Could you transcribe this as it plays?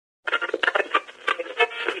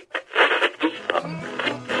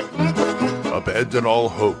Abandon all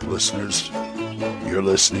hope, listeners. You're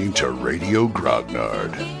listening to Radio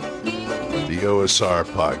Grognard, the OSR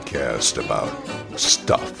podcast about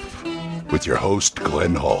stuff, with your host,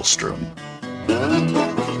 Glenn Hallstrom.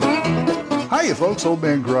 Hiya, folks. Old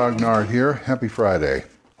Man Grognard here. Happy Friday.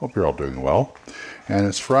 Hope you're all doing well. And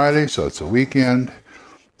it's Friday, so it's a weekend.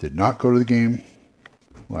 Did not go to the game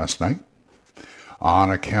last night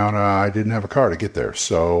on account of I didn't have a car to get there.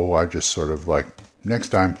 So I just sort of like, next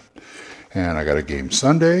time. And I got a game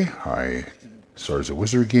Sunday. So there's a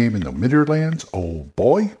Wizard game in the Midlands. Oh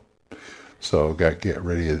boy. So got to get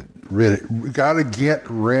ready. Got to get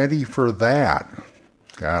ready for that.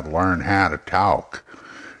 Got to learn how to talk.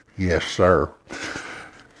 Yes, sir.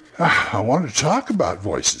 I want to talk about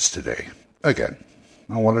voices today. Again,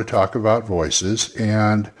 I want to talk about voices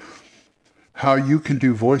and how you can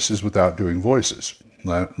do voices without doing voices.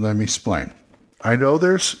 Let me explain. I know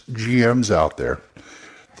there's GMs out there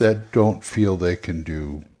that don't feel they can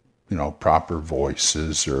do, proper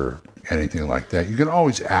voices or anything like that. You can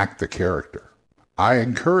always act the character. I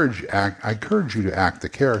encourage you to act the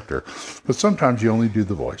character, but sometimes you only do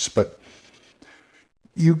the voice. But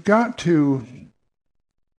you can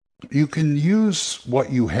use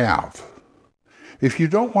what you have. If you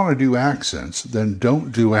don't want to do accents, then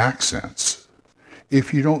don't do accents.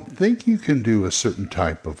 If you don't think you can do a certain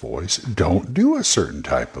type of voice, don't do a certain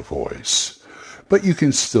type of voice. But you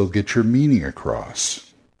can still get your meaning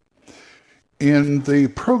across. In the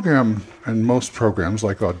program, and most programs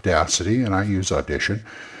like Audacity, and I use Audition,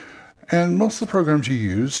 and most of the programs you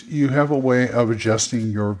use, you have a way of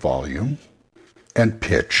adjusting your volume and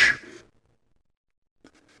pitch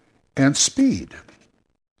and speed.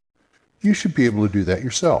 You should be able to do that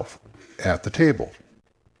yourself at the table.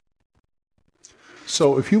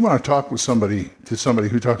 So if you want to talk to somebody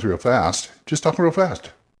who talks real fast, just talk real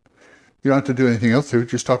fast. You don't have to do anything else to it,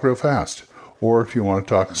 just talk real fast. Or if you want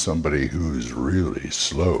to talk to somebody who's really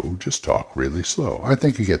slow, just talk really slow. I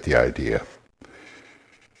think you get the idea.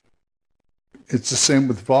 It's the same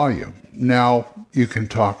with volume. Now, you can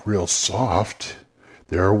talk real soft.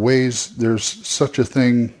 There are ways, there's such a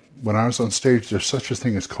thing, when I was on stage, there's such a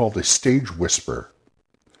thing as called a stage whisper,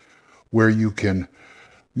 where you can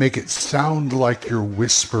make it sound like you're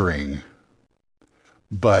whispering,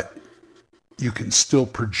 but you can still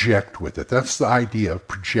project with it. That's the idea of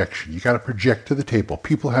projection. You got to project to the table.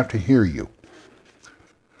 People have to hear you.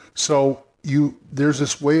 So there's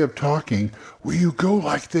this way of talking where you go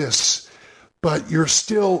like this, but you're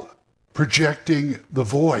still projecting the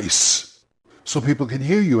voice so people can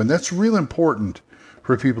hear you. And that's real important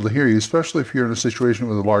for people to hear you, especially if you're in a situation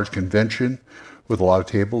with a large convention with a lot of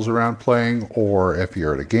tables around playing, or if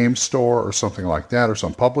you're at a game store or something like that, or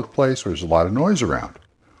some public place where there's a lot of noise around.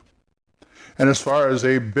 And as far as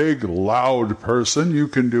a big, loud person, you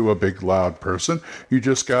can do a big, loud person. You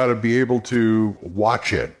just got to be able to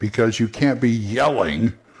watch it, because you can't be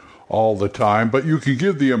yelling all the time, but you can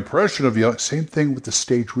give the impression of yelling. Same thing with the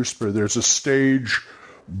stage whisper. There's a stage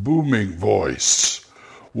booming voice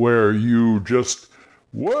where you just,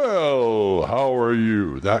 well, how are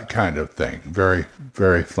you? That kind of thing. Very,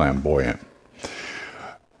 very flamboyant.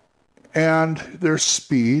 And there's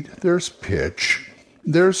speed, there's pitch,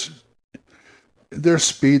 there's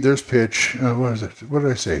speed, there's pitch. What is it? What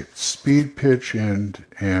did I say? Speed, pitch,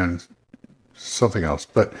 and something else.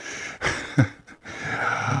 But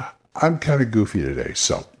I'm kind of goofy today.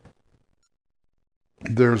 So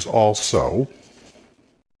there's also,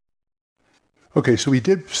 okay, so we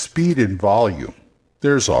did speed and volume.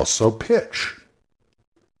 There's also pitch.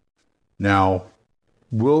 Now,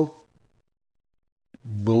 we'll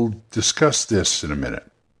discuss this in a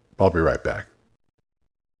minute. I'll be right back.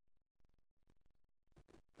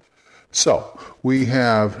 So, we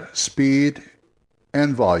have speed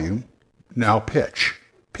and volume. Now pitch.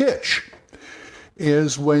 Pitch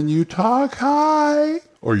is when you talk high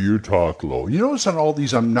or you talk low. You notice on all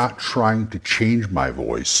these, I'm not trying to change my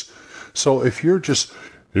voice. So if you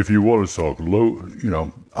want to talk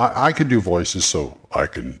low, I can do voices, so I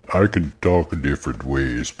can talk in different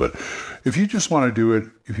ways. But if you just want to do it,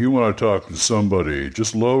 if you want to talk to somebody,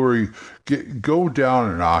 just go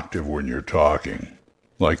down an octave when you're talking.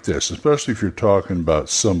 Like this, especially if you're talking about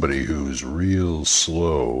somebody who's real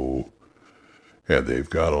slow and they've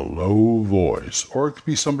got a low voice, or it could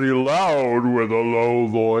be somebody loud with a low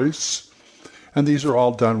voice. And these are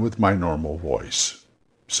all done with my normal voice.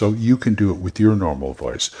 So you can do it with your normal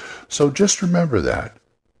voice. So just remember that.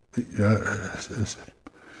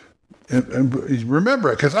 And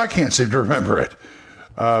remember it, because I can't seem to remember it.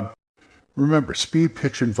 Remember, speed,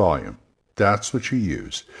 pitch, and volume. That's what you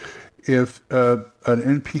use. If an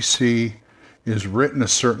NPC is written a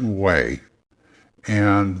certain way,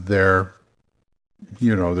 and they're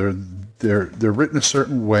written a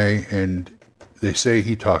certain way, and they say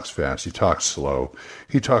he talks fast, he talks slow,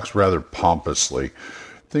 he talks rather pompously,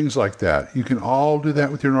 things like that. You can all do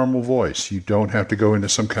that with your normal voice. You don't have to go into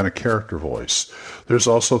some kind of character voice. There's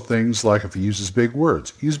also things like if he uses big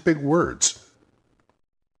words, use big words.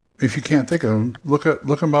 If you can't think of them,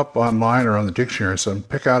 look them up online or on the dictionary. So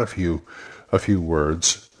pick out a few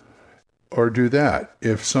words, or do that.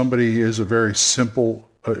 If somebody is a very simple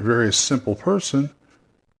person,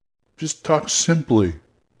 just talk simply.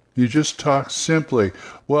 You just talk simply.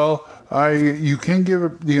 Well, you can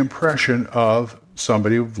give the impression of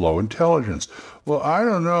somebody with low intelligence. Well, I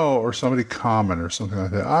don't know, or somebody common or something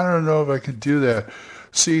like that. I don't know if I could do that.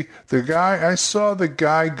 See, I saw the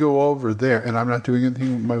guy go over there, and I'm not doing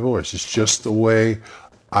anything with my voice. It's just the way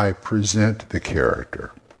I present the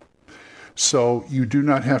character. So you do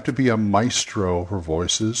not have to be a maestro for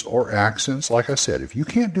voices or accents. Like I said, if you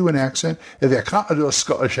can't do an accent, if you can't do a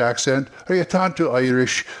Scottish accent, or you can't do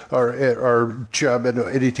Irish or German or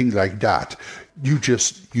anything like that, you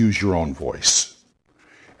just use your own voice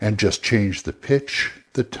and just change the pitch,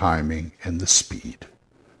 the timing, and the speed.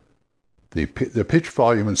 The pitch,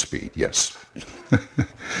 volume, and speed, yes.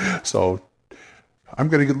 So I'm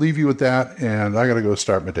going to leave you with that, and I got to go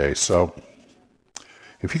start my day. So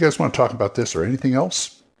if you guys want to talk about this or anything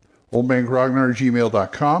else,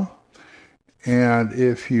 oldmangrognard@gmail.com. And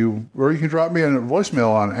you can drop me a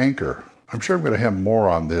voicemail on Anchor. I'm sure I'm going to have more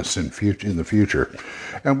on this in the future.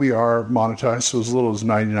 And we are monetized, so as little as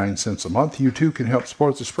 99 cents a month. You too can help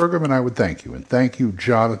support this program, and I would thank you. And thank you,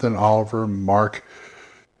 Jonathan, Oliver, Mark,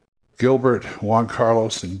 Gilbert, Juan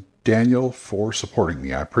Carlos, and Daniel for supporting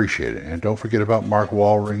me. I appreciate it. And don't forget about Mark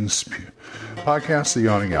Walring's podcast, The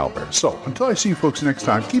Yawning Owlbear. So until I see you folks next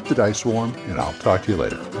time, keep the dice warm, and I'll talk to you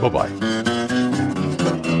later. Bye-bye.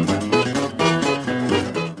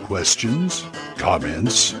 Questions?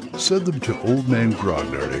 Comments? Send them to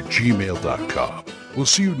oldmangrognard@gmail.com. We'll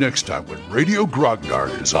see you next time when Radio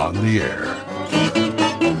Grognard is on the air.